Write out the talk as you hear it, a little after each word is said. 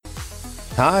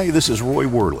Hi, this is Roy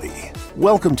Worley.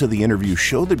 Welcome to the interview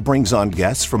show that brings on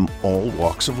guests from all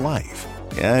walks of life.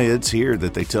 Yeah, it's here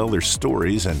that they tell their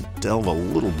stories and delve a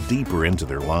little deeper into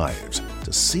their lives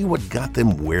to see what got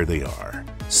them where they are.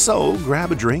 So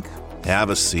grab a drink,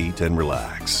 have a seat, and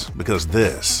relax, because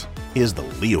this is the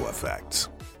Leo Effect.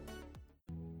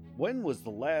 When was the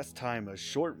last time a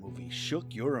short movie shook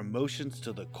your emotions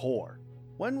to the core?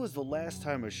 When was the last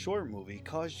time a short movie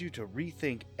caused you to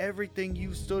rethink everything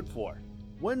you stood for?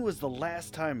 When was the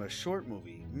last time a short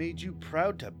movie made you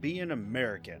proud to be an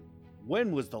American?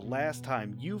 When was the last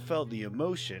time you felt the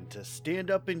emotion to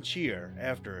stand up and cheer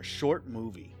after a short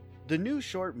movie? The new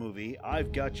short movie,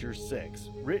 I've Got Your Six,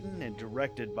 written and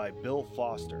directed by Bill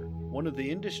Foster, one of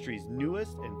the industry's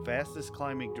newest and fastest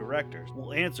climbing directors,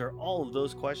 will answer all of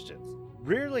those questions.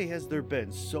 Rarely has there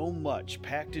been so much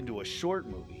packed into a short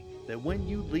movie that when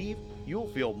you leave, you'll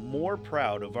feel more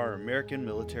proud of our American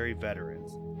military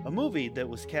veterans. A movie that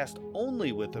was cast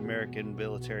only with American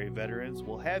military veterans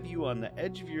will have you on the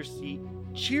edge of your seat,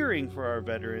 cheering for our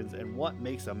veterans and what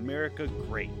makes America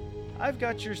great. I've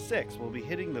Got Your Six will be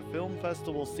hitting the film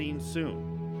festival scene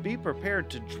soon. Be prepared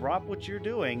to drop what you're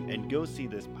doing and go see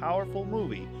this powerful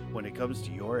movie when it comes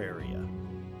to your area.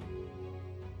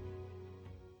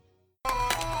 Pop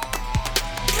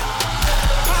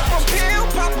a pill,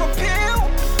 pop a pill,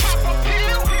 pop a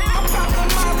pill. I'm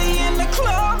popping Molly in the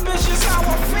club, it's just how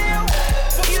I feel.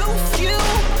 You,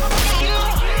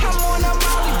 I'm on a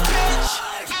Molly, bitch.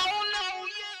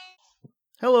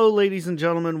 Hello, ladies and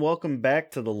gentlemen. Welcome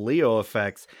back to the Leo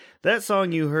Effects. That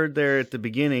song you heard there at the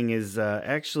beginning is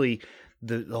actually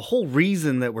the whole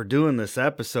reason that we're doing this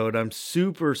episode. I'm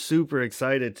super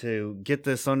excited to get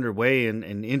this underway and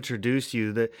introduce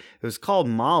you. That it was called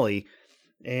Molly,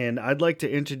 and I'd like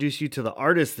to introduce you to the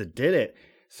artist that did it.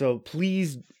 So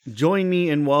please join me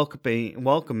in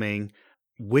welcoming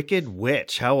Wicked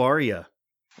Witch. How are you?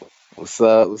 What's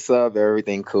up? What's up?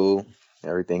 Everything cool?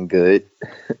 Everything good?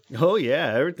 Oh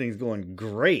yeah, everything's going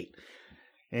great.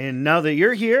 And now that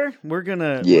you're here, we're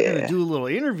gonna do a little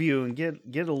interview and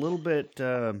get a little bit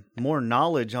more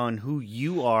knowledge on who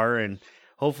you are, and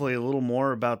hopefully a little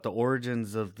more about the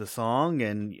origins of the song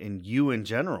and you in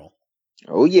general.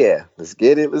 Oh yeah, let's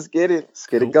get it. Let's get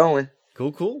it going.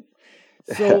 Cool.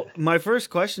 So my first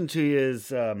question to you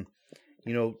is,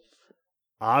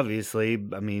 obviously,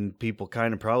 I mean, people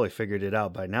kind of probably figured it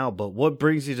out by now, but what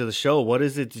brings you to the show? What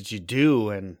is it that you do,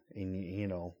 and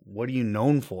what are you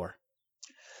known for?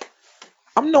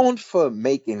 I'm known for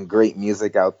making great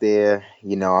music out there.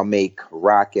 I make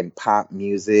rock and pop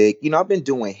music. I've been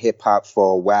doing hip hop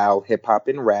for a while, hip hop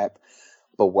and rap.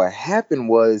 But what happened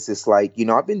was, it's like,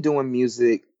 I've been doing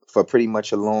music for pretty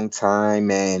much a long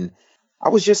time, and I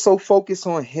was just so focused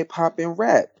on hip hop and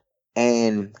rap.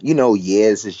 And,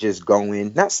 years is just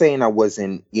going, not saying I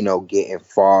wasn't, getting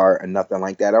far or nothing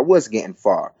like that. I was getting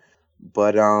far.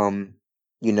 But, a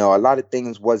lot of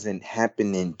things wasn't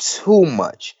happening too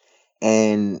much.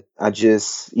 And I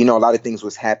just, a lot of things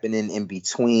was happening in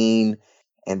between.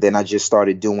 And then I just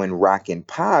started doing rock and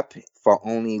pop for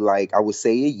only, like, I would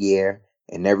say a year.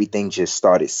 And everything just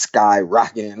started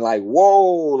skyrocketing. Like,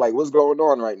 whoa, like, what's going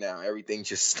on right now? Everything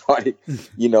just started,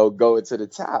 going to the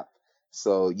top.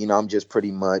 So, I'm just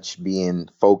pretty much being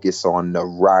focused on the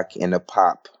rock and the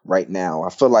pop right now. I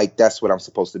feel like that's what I'm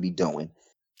supposed to be doing.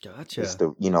 Gotcha. It's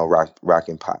the, rock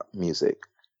and pop music.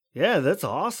 Yeah, that's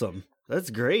awesome. That's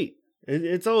great.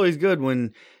 It's always good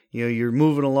when, you're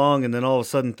moving along and then all of a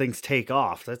sudden things take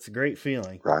off. That's a great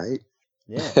feeling. Right?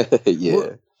 Yeah. Yeah.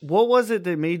 What was it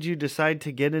that made you decide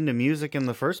to get into music in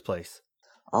the first place?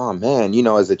 Oh, man.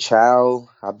 As a child,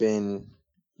 I've been,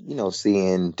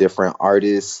 seeing different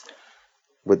artists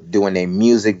with doing their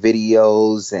music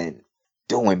videos and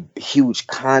doing huge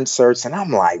concerts. And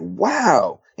I'm like,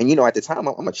 wow. And, at the time,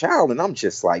 I'm a child, and I'm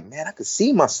just like, man, I could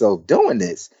see myself doing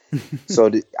this.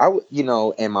 So,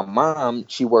 and my mom,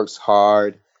 she works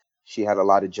hard. She had a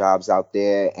lot of jobs out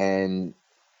there, and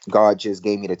God just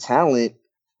gave me the talent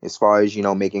as far as,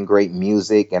 making great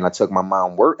music. And I took my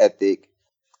mom's work ethic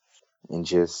and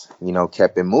just,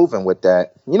 kept it moving with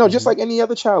that. Just like any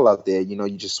other child out there,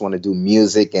 you just want to do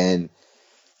music and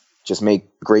just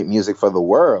make great music for the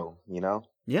world,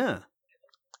 Yeah.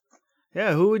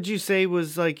 Yeah. Who would you say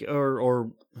was like, who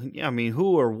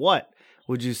or what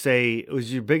would you say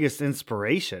was your biggest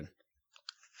inspiration?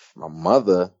 My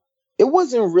mother. It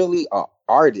wasn't really an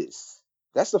artist.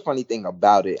 That's the funny thing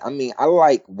about it. I mean, I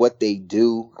like what they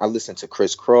do. I listen to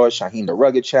Criss Cross, Shaheem the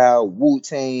Rugged Child,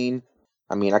 Wu-Tang.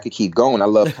 I mean, I could keep going. I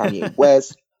love Kanye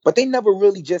West. But they never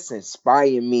really just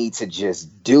inspired me to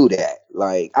just do that.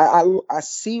 Like, I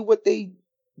see what they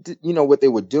what they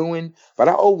were doing, but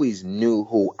I always knew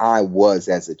who I was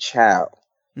as a child.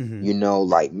 Hmm.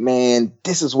 Like, man,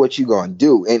 this is what you're gonna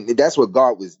do. And that's what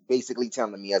God was basically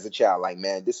telling me as a child. Like,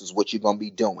 man, this is what you're gonna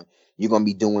be doing. You're gonna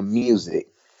be doing music.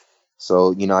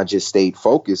 So, I just stayed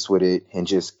focused with it and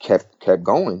just kept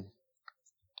going.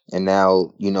 And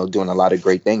now, doing a lot of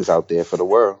great things out there for the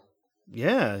world.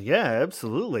 Yeah,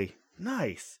 absolutely.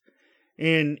 Nice.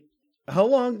 And how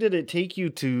long did it take you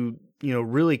to,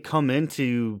 really come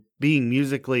into being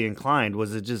musically inclined?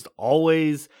 Was it just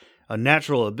always a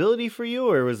natural ability for you,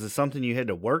 or was it something you had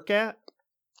to work at?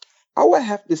 I would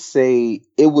have to say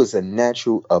it was a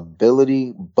natural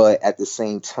ability, but at the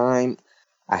same time,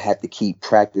 I had to keep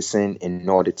practicing in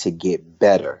order to get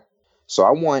better. So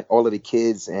I want all of the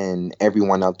kids and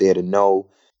everyone out there to know,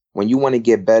 when you want to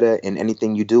get better in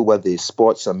anything you do, whether it's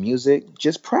sports or music,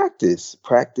 just practice.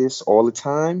 Practice all the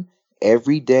time,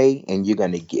 every day, and you're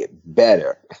going to get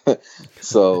better.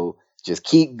 So just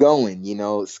keep going,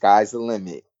 sky's the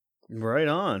limit. Right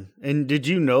on. And did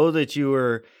you know that you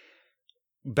were,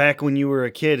 back when you were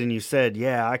a kid and you said,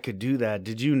 yeah, I could do that,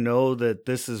 did you know that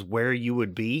this is where you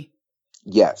would be?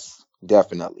 Yes,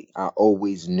 definitely. I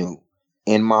always knew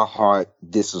in my heart,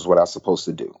 this is what I'm supposed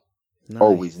to do.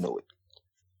 Always Nice. knew it.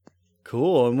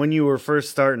 Cool. And when you were first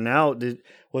starting out,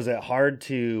 was it hard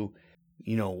to,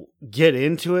 get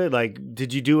into it? Like,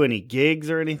 did you do any gigs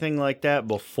or anything like that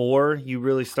before you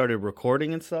really started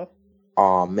recording and stuff?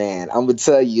 Oh man, I'm gonna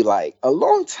tell you, like a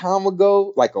long time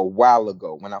ago, like a while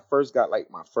ago, when I first got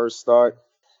like my first start,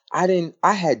 I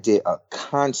had did a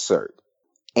concert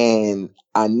and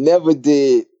I never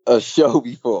did a show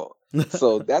before.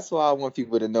 So that's why I want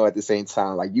people to know at the same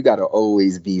time, like you gotta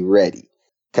always be ready.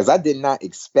 Cause I did not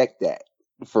expect that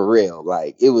for real.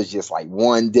 Like it was just like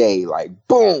one day, like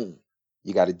boom,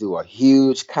 you gotta do a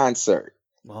huge concert.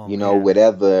 Oh, man.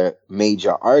 Whatever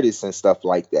major artists and stuff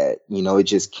like that. It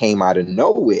just came out of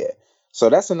nowhere.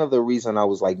 So that's another reason I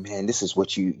was like, man, this is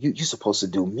what you're supposed to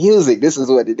do music. This is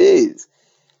what it is,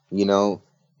 you know.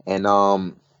 And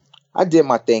I did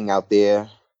my thing out there.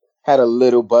 Had a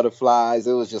little butterflies.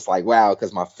 It was just like, wow,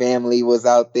 because my family was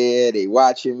out there. They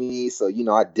watching me. So,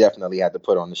 I definitely had to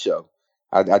put on the show.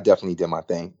 I definitely did my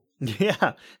thing.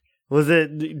 Yeah. Was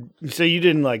it, so you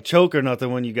didn't like choke or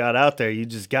nothing when you got out there? You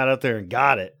just got out there and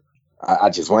got it. I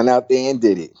just went out there and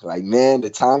did it. Like, man, the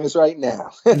time is right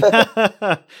now.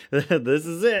 This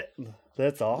is it.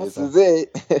 That's awesome. This is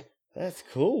it. That's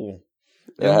cool.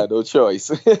 I had no choice.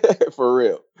 For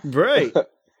real. Right.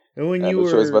 And when I had you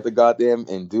no choice were but to go out there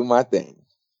and do my thing.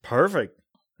 perfect.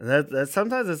 And that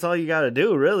sometimes that's all you got to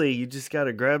do, really. You just got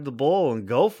to grab the bowl and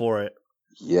go for it.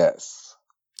 Yes.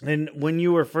 And when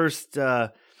you were first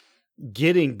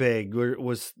getting big,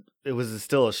 was it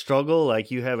still a struggle, like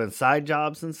you having side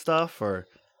jobs and stuff, or?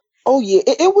 Oh yeah,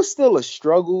 it was still a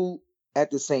struggle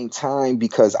at the same time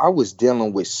because I was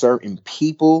dealing with certain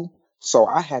people, so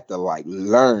I had to like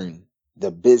learn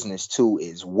the business too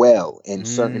as well, and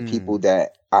certain people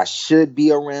that I should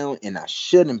be around and I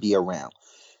shouldn't be around.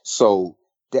 So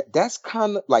that's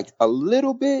kind of like a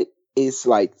little bit. It's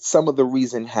like some of the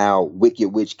reason how Wicked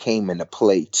Witch came into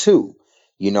play too.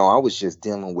 I was just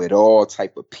dealing with all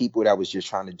type of people that was just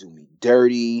trying to do me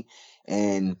dirty,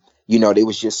 and they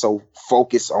was just so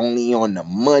focused only on the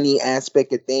money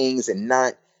aspect of things and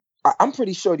not. I'm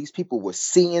pretty sure these people were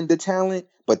seeing the talent,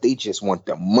 but they just want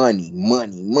the money,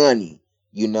 money, money.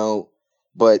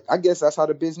 But I guess that's how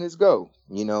the business go.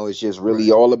 It's just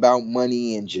really Right. all about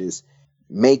money and just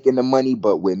making the money.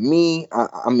 But with me,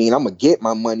 I mean, I'm gonna get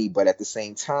my money, but at the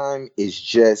same time, it's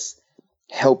just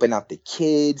helping out the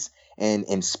kids and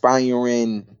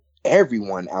inspiring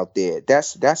everyone out there.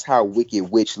 That's how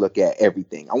Wicked Witch look at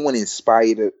everything. I want to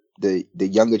inspire the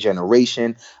younger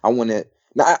generation. I want to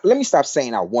now. Let me stop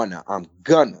saying I wanna. I'm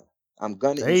gonna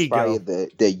There you inspire go.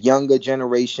 the younger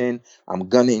generation. I'm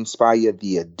gonna inspire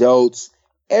the adults.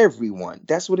 Everyone.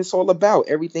 That's what it's all about.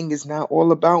 Everything is not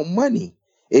all about money.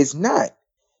 It's not.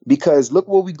 Because look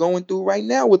what we're going through right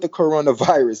now with the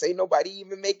coronavirus. Ain't nobody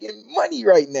even making money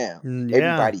right now. Yeah.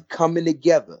 Everybody coming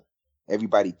together.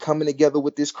 Everybody coming together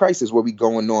with this crisis what we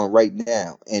going on right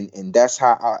now. And that's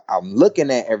how I'm looking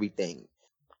at everything.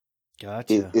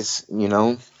 Gotcha. It's,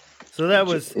 So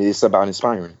it's about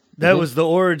inspiring. that Mhm. was the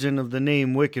origin of the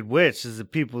name Wicked Witch, is the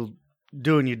people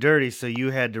doing you dirty, so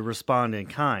you had to respond in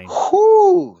kind.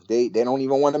 Whew, they don't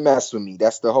even want to mess with me.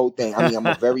 That's the whole thing. I mean, I'm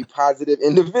a very positive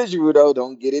individual, though.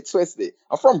 Don't get it twisted.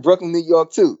 I'm from Brooklyn, New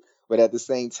York, too. But at the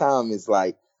same time, it's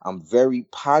like I'm very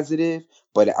positive,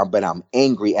 but I'm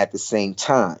angry at the same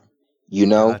time.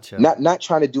 Gotcha. Not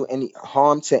trying to do any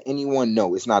harm to anyone.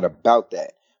 No, it's not about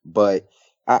that. But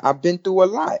I've been through a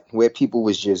lot where people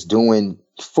was just doing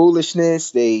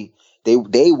foolishness. They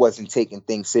wasn't taking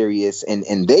things serious,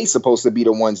 and they supposed to be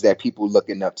the ones that people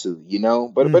looking up to, you know.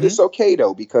 But Mm-hmm. it's okay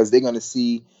though, because they're gonna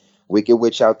see Wicked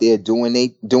Witch out there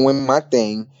doing my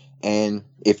thing. And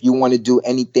if you want to do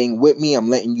anything with me, I'm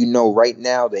letting you know right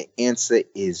now the answer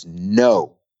is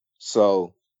no.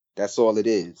 So that's all it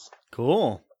is.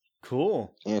 Cool.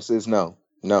 Cool. Answer is no.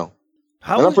 No.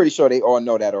 How And I'm would pretty sure they all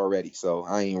know that already. So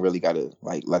I ain't really gotta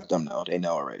like let them know. They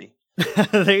know already.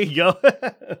 there you go.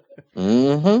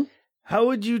 Mm-hmm. How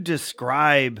would you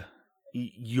describe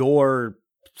your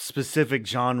specific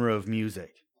genre of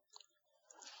music?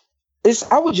 It's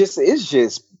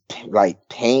just like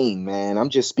pain, man. I'm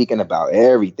just speaking about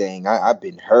everything. I've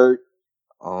been hurt.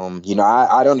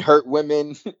 I don't hurt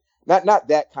women. not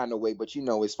that kind of way, but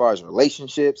as far as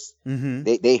relationships, Mm-hmm.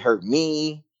 they hurt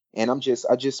me. And I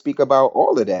just speak about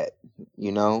all of that,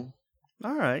 All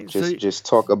right. just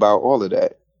talk about all of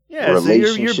that. Yeah, so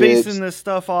you're basing this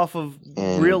stuff off of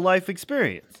and real life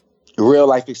experience. real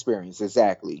life experience,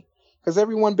 exactly. Because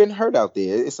everyone been hurt out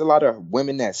there. It's a lot of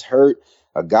women that's hurt.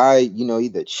 A guy,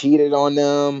 either cheated on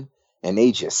them and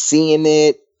they just seeing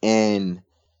it, and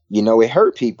it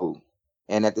hurt people.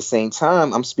 And at the same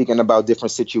time, I'm speaking about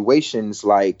different situations.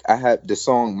 Like I had the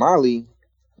song Molly.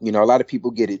 A lot of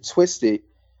people get it twisted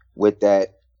with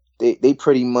that. They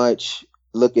pretty much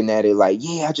looking at it like,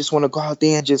 yeah, I just want to go out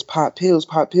there and just pop pills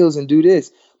and do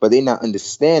this. But they're not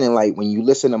understanding, like, when you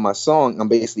listen to my song, I'm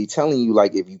basically telling you,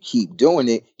 like, if you keep doing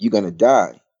it, you're going to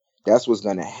die. That's what's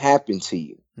going to happen to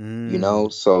you,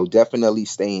 So definitely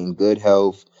stay in good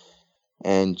health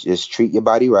and just treat your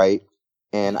body right.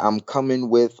 And I'm coming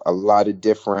with a lot of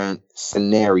different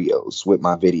scenarios with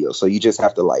my videos. So you just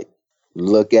have to, like,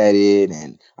 look at it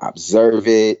and observe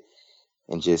it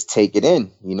and just take it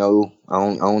in. I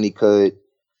only could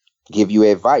give you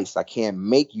advice. I can't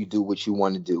make you do what you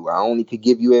want to do. I only could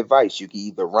give you advice. You can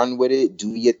either run with it, do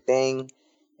your thing,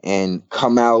 and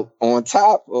come out on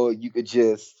top, or you could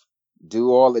just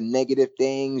do all the negative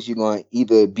things. You're going to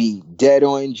either be dead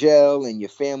or in jail and your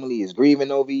family is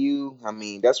grieving over you. I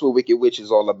mean, that's what Wicked Witch is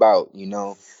all about,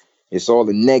 It's all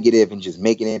the negative and just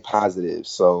making it positive.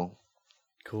 So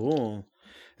cool.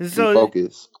 be So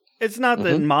focused. it's not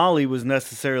that Molly was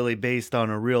necessarily based on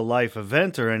a real life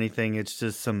event or anything. It's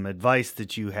just some advice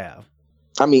that you have.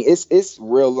 I mean, it's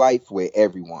real life with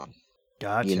everyone.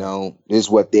 Gotcha. This is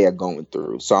what they're going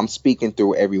through. So I'm speaking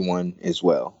through everyone as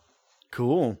well.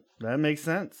 Cool. That makes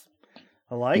sense.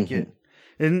 I like it.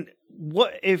 And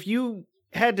what if you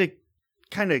had to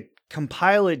kind of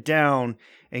compile it down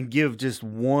and give just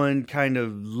one kind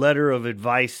of letter of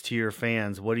advice to your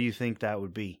fans, what do you think that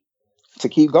would be? To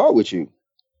keep God with you.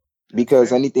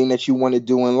 Because anything that you want to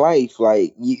do in life,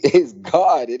 like, it's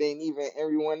God. It ain't even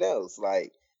everyone else.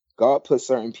 Like, God put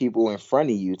certain people in front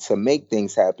of you to make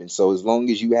things happen. So as long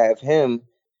as you have Him,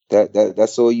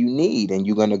 that's all you need, and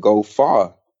you're gonna go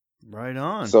far. Right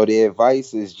on. So the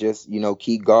advice is just,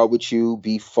 keep God with you,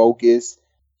 be focused,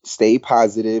 stay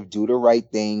positive, do the right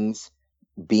things.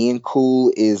 Being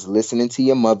cool is listening to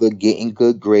your mother, getting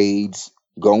good grades,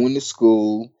 going to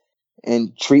school,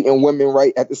 and treating women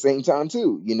right at the same time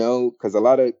too, because a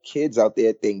lot of kids out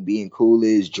there think being cool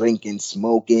is drinking,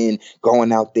 smoking,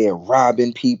 going out there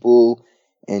robbing people,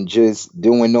 and just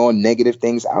doing all negative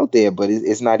things out there. But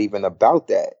it's not even about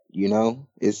that,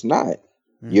 It's not.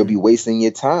 You'll be wasting your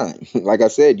time. Like I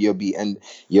said, you'll be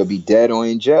dead or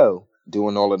in jail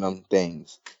doing all of them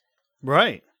things.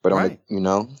 Right. But right.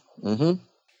 Mm-hmm.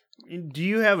 Do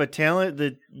you have a talent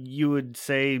that you would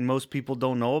say most people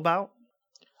don't know about?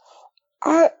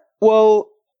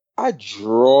 I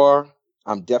draw.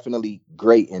 I'm definitely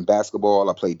great in basketball.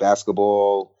 I play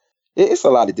basketball. It's a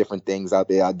lot of different things out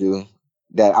there I do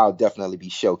that I'll definitely be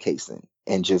showcasing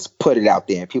and just put it out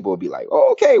there, and people will be like,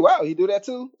 "Oh, okay, wow, he do that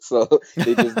too." So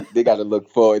they got to look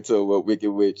forward to what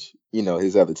Wicked Witch,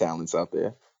 his other talents out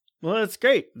there. Well, that's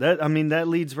great. That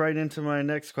leads right into my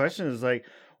next question. Is like,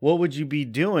 what would you be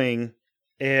doing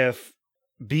if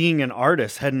being an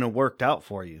artist hadn't worked out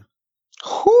for you?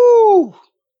 Whoo!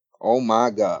 Oh my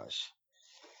gosh.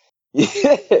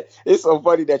 Yeah, it's so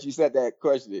funny that you said that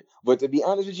question. But to be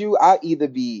honest with you, I'd either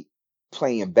be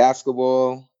playing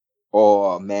basketball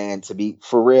or, man, to be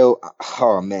for real,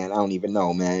 oh man, I don't even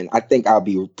know, man. I think I'll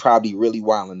be probably really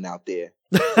wilding out there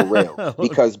for real.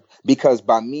 because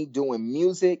by me doing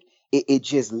music, it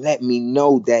just let me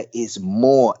know that it's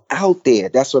more out there.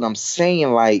 That's what I'm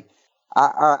saying. Like,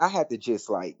 I had to just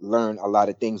like learn a lot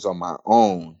of things on my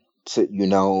own.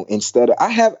 To instead of I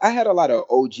had a lot of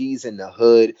OGs in the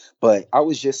hood, but I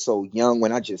was just so young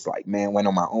when I just like, man, went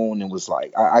on my own and was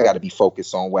like, I got to be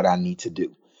focused on what I need to do.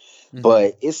 Mm-hmm.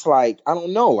 But it's like, I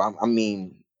don't know. I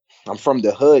mean, I'm from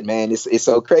the hood, man. It's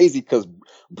so crazy because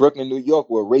Brooklyn, New York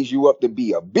will raise you up to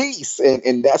be a beast.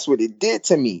 And that's what it did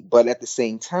to me. But at the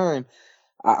same time,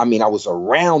 I mean, I was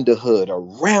around the hood,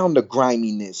 around the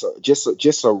griminess,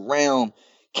 just around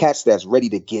cats that's ready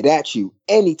to get at you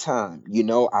anytime.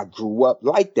 I grew up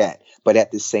like that. But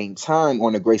at the same time,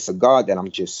 on the grace of God, that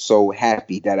I'm just so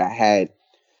happy that I had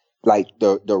like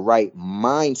the right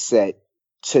mindset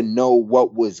to know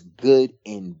what was good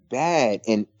and bad,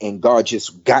 and God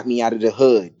just got me out of the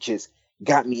hood, just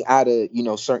got me out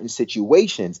of certain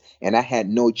situations, and I had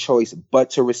no choice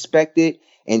but to respect it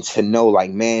and to know,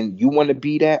 like, man, you want to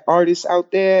be that artist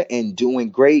out there and doing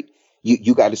great,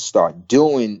 you got to start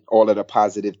doing all of the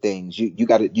positive things. You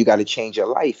got to change your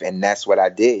life, and that's what I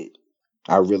did.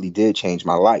 I really did change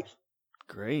my life.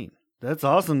 Great. That's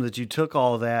awesome that you took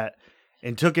all that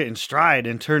and took it in stride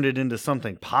and turned it into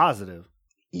something positive.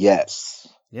 Yes.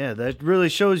 Yeah, that really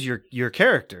shows your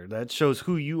character. That shows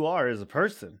who you are as a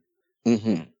person.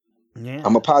 hmm Yeah.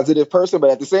 I'm a positive person, but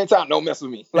at the same time, don't mess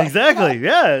with me. Like, Exactly.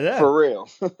 Yeah. for real.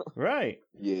 Right.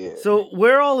 Yeah. So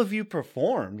where all of you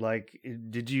performed, like,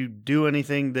 did you do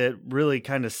anything that really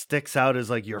kind of sticks out as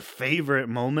like your favorite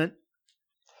moment?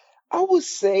 I would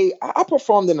say I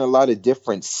performed in a lot of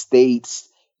different states.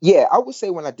 Yeah, I would say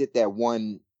when I did that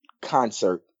one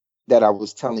concert that I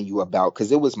was telling you about,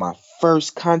 because it was my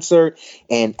first concert.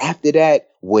 And after that,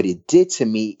 what it did to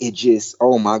me, it just,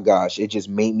 oh my gosh, it just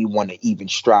made me want to even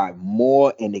strive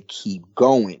more and to keep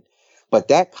going. But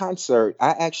that concert, I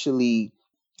actually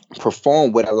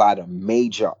performed with a lot of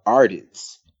major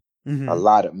artists. A Mm-hmm.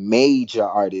 lot of major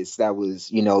artists that was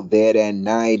there that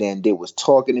night, and they was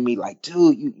talking to me like,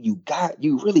 dude, you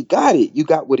really got it, you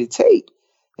got what it take,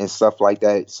 and stuff like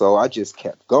that. So I just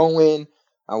kept going.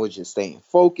 I was just staying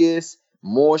focused.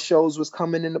 More shows was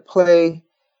coming into play,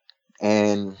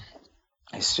 and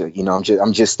I'm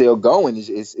just still going.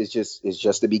 It's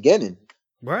just the beginning.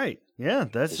 Right. Yeah,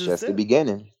 that's It's just just the it.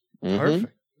 beginning.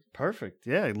 Perfect. Perfect.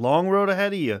 Yeah, long road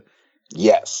ahead of you.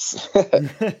 Yes.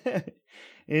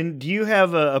 And do you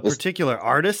have a It's particular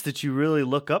artist that you really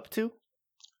look up to?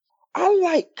 I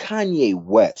like Kanye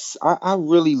West. I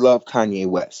really love Kanye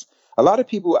West. A lot of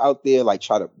people out there like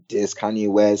try to diss Kanye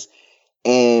West,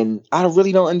 and I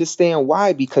really don't understand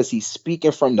why, because he's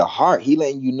speaking from the heart. He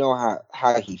letting you know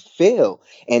how he feel.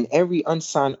 And every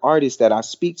unsigned artist that I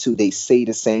speak to, they say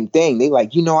the same thing. They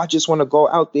like, I just want to go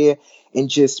out there and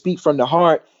just speak from the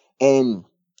heart and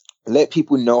let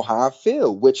people know how I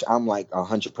feel, which I'm like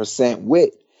 100%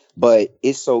 with. But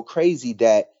it's so crazy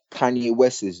that Kanye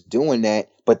West is doing that,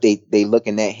 but they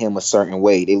looking at him a certain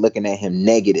way. They looking at him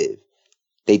negative.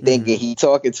 They thinking Mm-hmm. he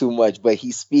talking too much, but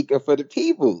he's speaking for the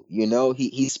people.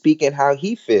 He's speaking how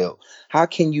he feel. How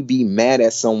can you be mad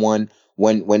at someone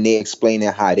when they explaining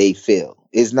how they feel?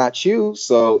 It's not you,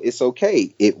 so it's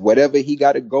okay. It whatever he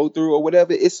got to go through or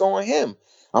whatever, it's on him.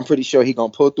 I'm pretty sure he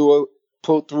gonna pull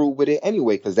through with it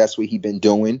anyway, because that's what he been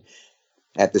doing.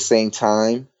 At the same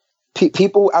time,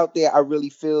 people out there, I really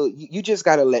feel you just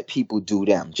got to let people do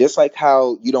them. Just like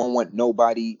how you don't want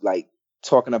nobody like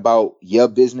talking about your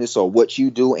business or what you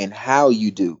do and how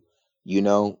you do, you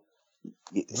know?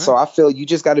 So Right. I feel you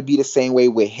just got to be the same way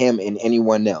with him and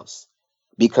anyone else.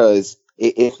 Because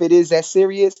if it is that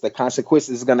serious, the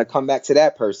consequences is going to come back to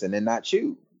that person and not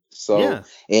you. So Yeah.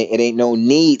 it ain't no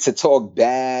need to talk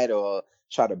bad or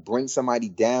try to bring somebody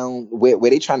down where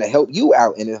they trying to help you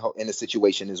out in a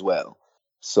situation as well.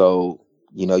 So,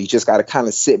 you just got to kind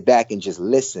of sit back and just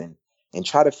listen and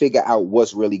try to figure out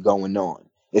what's really going on,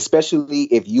 especially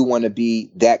if you want to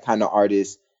be that kind of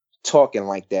artist talking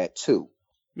like that too.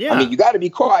 I mean, Yeah. you got to be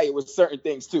quiet with certain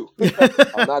things too.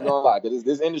 I'm not gonna lie, because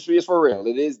this industry is for real.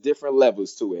 It is different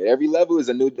levels to it. Every level is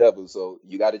a new devil, so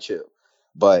you got to chill.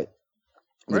 But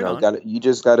Right on. you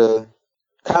just gotta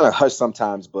kind of hush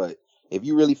sometimes. But if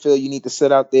you really feel you need to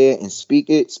sit out there and speak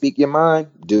your mind,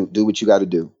 do what you got to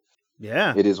do.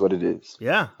 Yeah. It is what it is.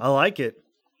 Yeah. I like it.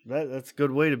 That's a good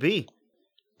way to be.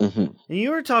 hmm And you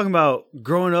were talking about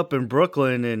growing up in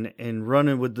Brooklyn and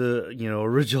running with the,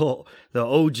 original, the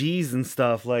OGs and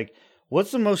stuff. Like,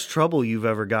 what's the most trouble you've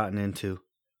ever gotten into?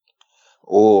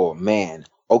 Oh man.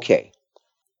 Okay.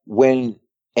 When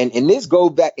and this go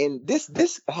back and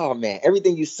this oh man,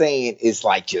 everything you're saying is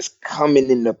like just coming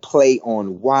into play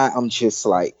on why I'm just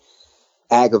like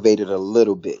aggravated a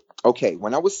little bit. Okay,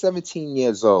 when I was 17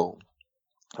 years old,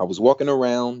 I was walking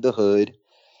around the hood,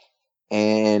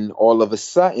 and all of a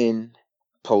sudden,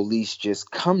 police just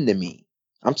come to me.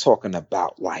 I'm talking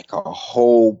about like a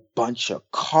whole bunch of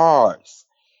cars.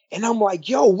 And I'm like,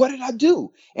 yo, what did I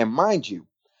do? And mind you,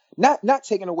 not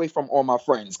taking away from all my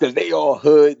friends, because they all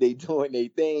hood, they doing their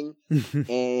thing.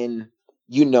 And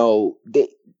you know, they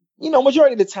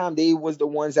majority of the time they was the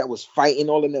ones that was fighting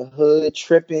all in the hood,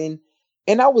 tripping.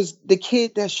 And I was the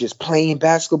kid that's just playing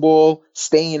basketball,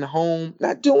 staying home,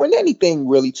 not doing anything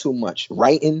really too much,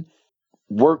 writing,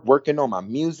 working on my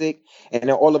music. And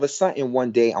then all of a sudden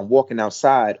one day I'm walking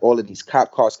outside, all of these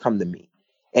cop cars come to me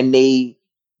and they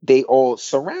all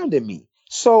surrounded me.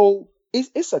 So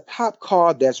it's a cop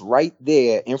car that's right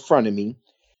there in front of me.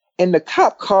 And the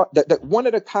cop car, one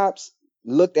of the cops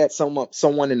looked at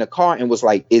someone in the car and was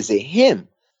like, "Is it him?"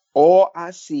 All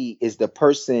I see is the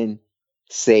person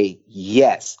say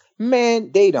yes.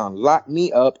 Man, they done locked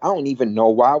me up. I don't even know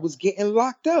why I was getting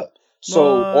locked up. So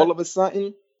all What? of a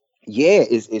sudden, yeah,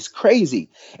 it's crazy.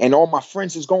 And all my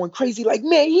friends is going crazy, like,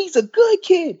 man, he's a good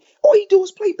kid. All he do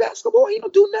is play basketball. He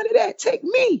don't do none of that. Take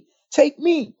me. Take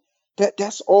me.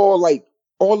 That's all like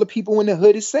all the people in the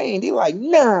hood is saying. They like,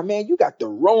 nah, man, you got the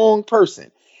wrong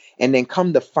person. And then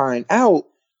come to find out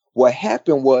what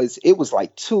happened was it was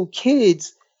like two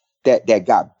kids that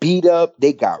got beat up,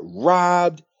 they got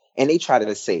robbed, and they tried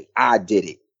to say I did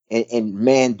it. And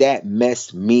man, that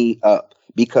messed me up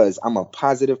because I'm a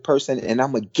positive person and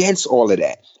I'm against all of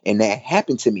that. And that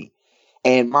happened to me.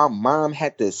 And my mom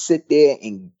had to sit there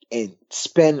and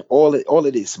spend all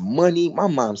of this money. My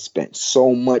mom spent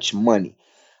so much money.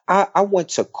 I went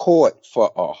to court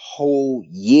for a whole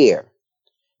year.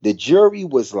 The jury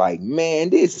was like, man,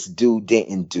 this dude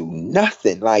didn't do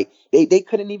nothing. Like they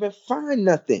couldn't even find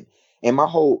nothing. And my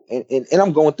whole and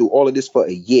I'm going through all of this for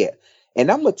a year.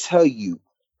 And I'm gonna tell you,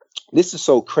 this is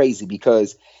so crazy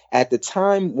because at the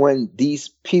time when these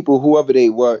people, whoever they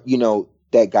were,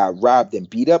 that got robbed and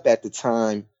beat up at the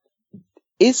time,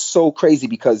 it's so crazy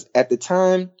because at the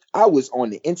time I was on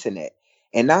the internet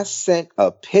and I sent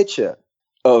a picture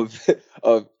of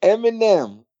of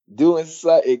Eminem doing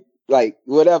something like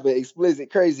whatever explicit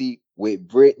crazy with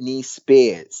Britney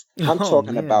Spears. I'm Oh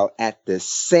talking man. about at the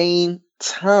same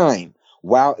time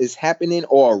while it's happening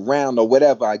or around or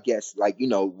whatever, I guess, like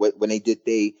when they did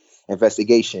the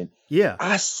investigation. Yeah.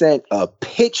 I sent a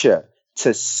picture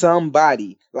to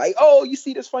somebody like, oh, you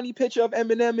see this funny picture of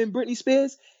Eminem and Britney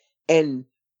Spears? And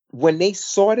when they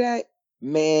saw that,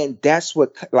 man, that's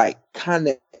what like kind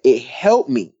of it helped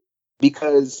me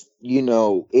because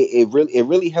it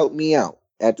really helped me out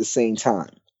at the same time.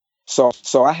 So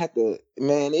I had to,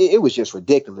 man, it was just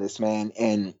ridiculous, man.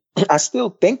 And I still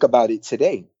think about it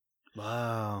today.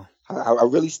 Wow. I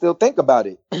really still think about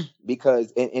it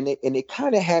because and it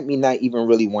kind of had me not even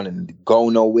really wanting to go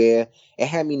nowhere. It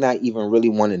had me not even really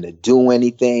wanting to do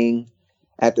anything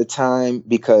at the time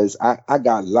because I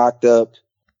got locked up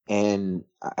and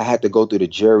I had to go through the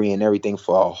jury and everything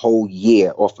for a whole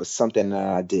year or for something that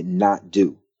I did not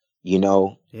do, you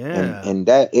know? And Yeah. and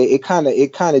that it kind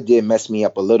of did mess me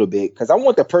up a little bit because I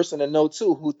want the person to know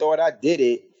too who thought I did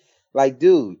it. Like,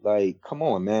 dude, like, come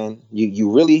on, man.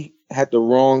 You really had the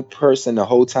wrong person the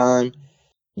whole time,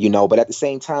 but at the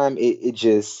same time,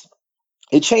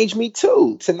 it changed me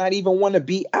too to not even want to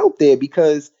be out there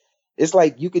because it's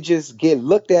like you could just get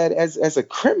looked at as a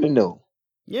criminal.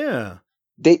 Yeah.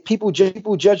 People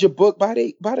judge a book by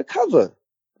the cover.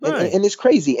 And, and, Right. and it's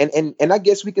crazy. And I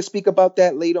guess we could speak about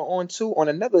that later on too, on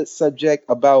another subject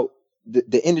about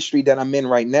the industry that I'm in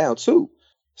right now too.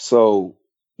 So,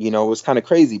 it's kind of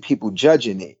crazy. People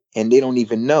judging it and they don't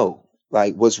even know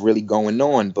like what's really going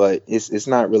on, but it's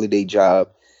not really their job.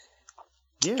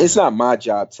 It's Yeah. not my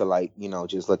job to like,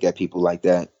 just look at people like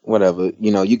that. Whatever.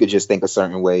 You could just think a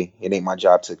certain way. It ain't my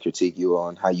job to critique you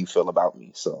on how you feel about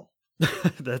me. So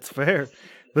That's fair.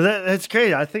 But that's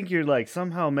great. I think you're like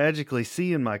somehow magically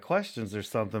seeing my questions or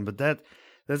something. But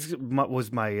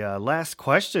was my last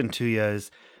question to you is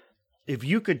if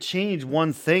you could change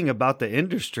one thing about the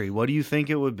industry, what do you think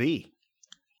it would be?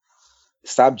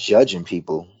 stop judging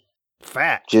people.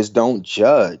 Fact. Just don't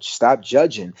judge. Stop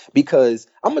judging. Because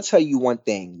I'm gonna tell you one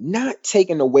thing, not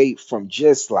taking away from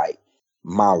just like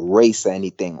my race or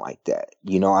anything like that.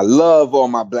 I love all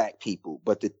my black people,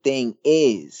 but the thing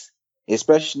is,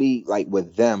 especially like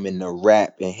with them in the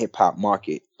rap and hip hop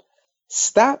market,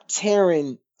 stop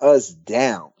tearing us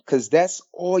down. Cause that's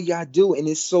all y'all do. And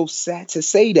it's so sad to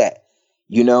say that.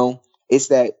 You know, it's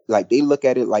that like they look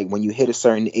at it like when you hit a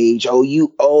certain age, oh,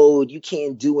 you old, you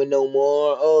can't do it no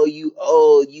more. Oh, you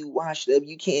old, you washed up,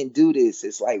 you can't do this.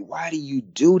 It's like, why do you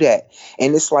do that?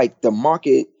 And it's like the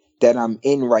market that I'm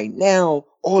in right now,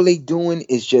 all they doing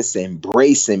is just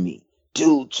embracing me.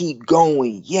 Dude, keep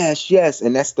going. Yes, yes.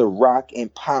 And that's the rock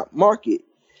and pop market.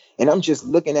 And I'm just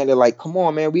looking at it like, come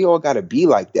on, man, we all gotta be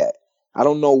like that. I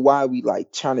don't know why we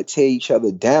like trying to tear each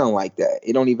other down like that.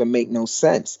 It don't even make no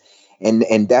sense.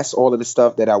 And that's all of the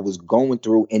stuff that I was going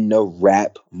through in the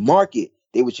rap market.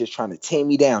 They was just trying to tear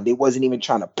me down. They wasn't even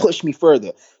trying to push me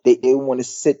further. They want to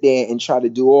sit there and try to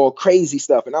do all crazy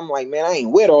stuff. And I'm like, man, I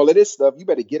ain't with all of this stuff. You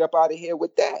better get up out of here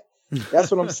with that.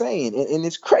 That's what I'm saying. And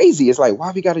it's crazy. It's like,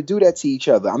 why we got to do that to each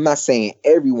other? I'm not saying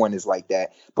everyone is like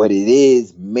that, but it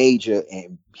is major,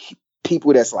 and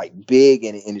people that's like big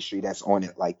in the industry that's on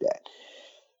it like that.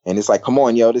 And it's like, come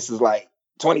on, yo, this is like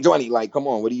 2020. Like, come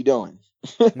on, what are you doing?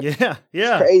 Yeah.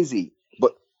 It's crazy.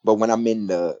 But when I'm in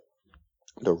the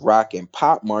rock and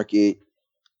pop market,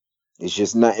 it's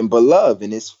just nothing but love,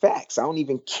 and it's facts. I don't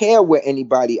even care what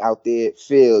anybody out there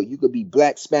feel. You could be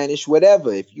black, Spanish,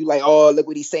 whatever. If you like, oh, look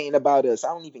what he's saying about us. I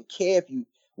don't even care if you,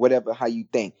 whatever, how you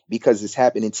think, because it's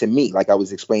happening to me. Like I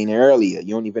was explaining earlier,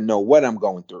 you don't even know what I'm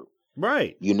going through.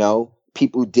 Right. You know,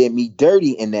 people did me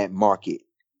dirty in that market.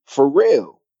 For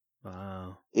real.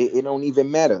 Wow. It don't even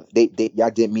matter.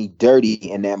 Y'all did me dirty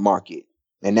in that market.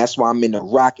 And that's why I'm in the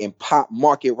rock and pop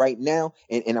market right now.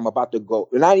 And I'm about to go.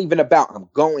 Not even about, I'm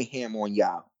going ham on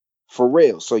y'all. For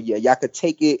real. So yeah, y'all could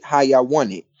take it how y'all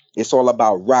want it. It's all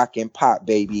about rock and pop,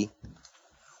 baby.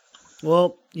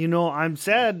 Well, you know, I'm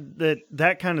sad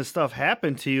that kind of stuff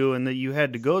happened to you and that you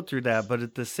had to go through that. But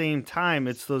at the same time,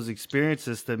 it's those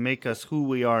experiences that make us who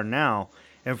we are now.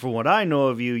 And from what I know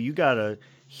of you, you got a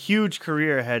huge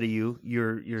career ahead of you.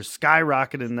 You're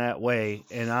skyrocketing that way.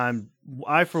 And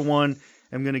I for one,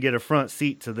 am going to get a front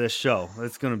seat to this show.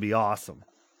 It's going to be awesome.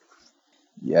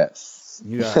 Yes.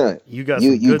 You got some you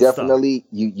good definitely stuff.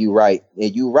 you right.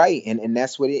 And you right. And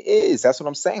that's what it is. That's what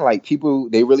I'm saying. Like people,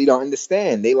 they really don't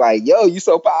understand. They like, yo, you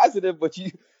so positive, but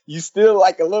you still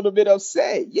like a little bit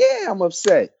upset. Yeah, I'm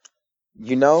upset.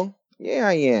 You know? Yeah,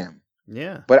 I am.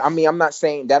 Yeah. But I mean, I'm not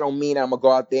saying that don't mean I'm gonna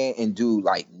go out there and do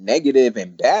like negative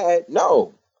and bad.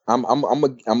 No. I'm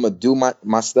gonna do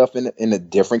my stuff in a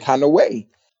different kind of way.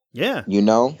 Yeah. You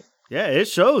know? Yeah, it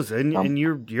shows. And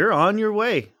you're on your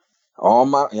way.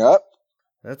 Yep.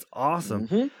 That's awesome.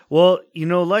 Mm-hmm. Well, you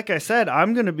know, like I said,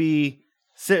 I'm going to be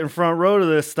sitting front row to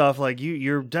this stuff. Like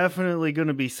you're definitely going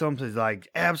to be something like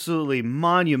absolutely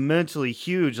monumentally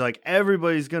huge. Like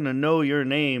everybody's going to know your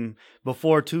name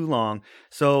before too long.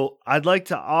 So I'd like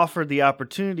to offer the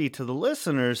opportunity to the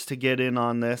listeners to get in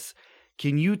on this.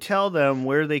 Can you tell them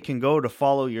where they can go to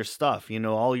follow your stuff? You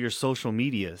know, all your social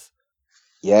medias.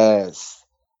 Yes.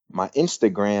 My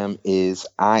Instagram is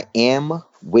I am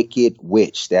Wicked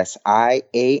Witch. That's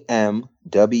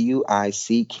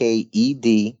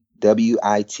IamWickedWitch.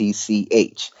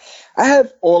 I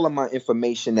have all of my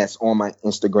information that's on my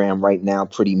Instagram right now,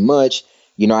 pretty much.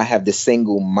 You know, I have the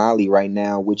single Molly right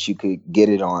now, which you could get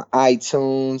it on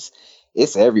iTunes.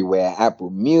 It's everywhere.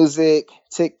 Apple Music,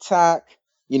 TikTok.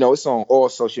 You know, it's on all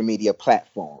social media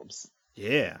platforms.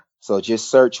 Yeah. So just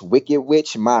search Wicked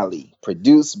Witch Molly,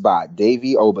 produced by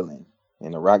Davey Oberlin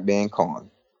and the rock band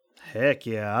Korn. Heck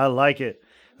yeah, I like it.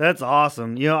 That's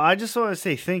awesome. You know, I just want to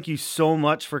say thank you so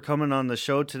much for coming on the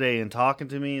show today and talking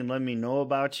to me and letting me know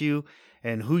about you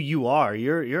and who you are.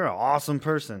 You're an awesome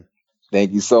person.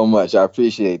 Thank you so much. I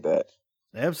appreciate that.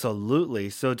 Absolutely.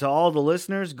 So to all the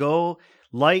listeners, go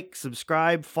like,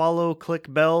 subscribe, follow,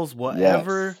 click bells,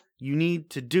 whatever you need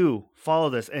to do.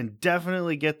 Follow this and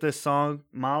definitely get this song,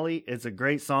 Molly. It's a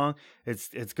great song.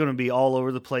 It's going to be all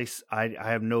over the place. I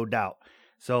have no doubt.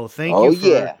 So thank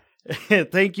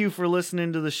you for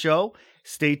listening to the show.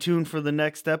 Stay tuned for the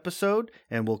next episode,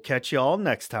 and we'll catch you all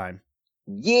next time.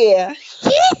 Yeah.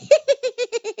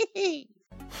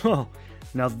 Oh,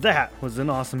 now that was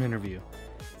an awesome interview.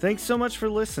 Thanks so much for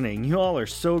listening. You all are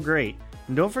so great.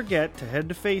 And don't forget to head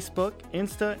to Facebook,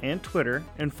 Insta, and Twitter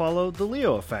and follow The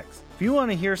Leo Effects. If you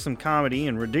want to hear some comedy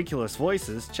and ridiculous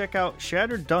voices, check out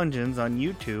Shattered Dungeons on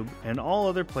YouTube and all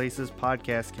other places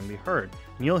podcasts can be heard.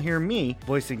 And you'll hear me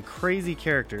voicing crazy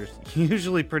characters,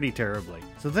 usually pretty terribly.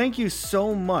 So thank you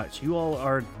so much. You all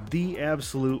are the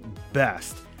absolute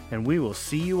best. And we will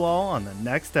see you all on the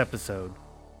next episode.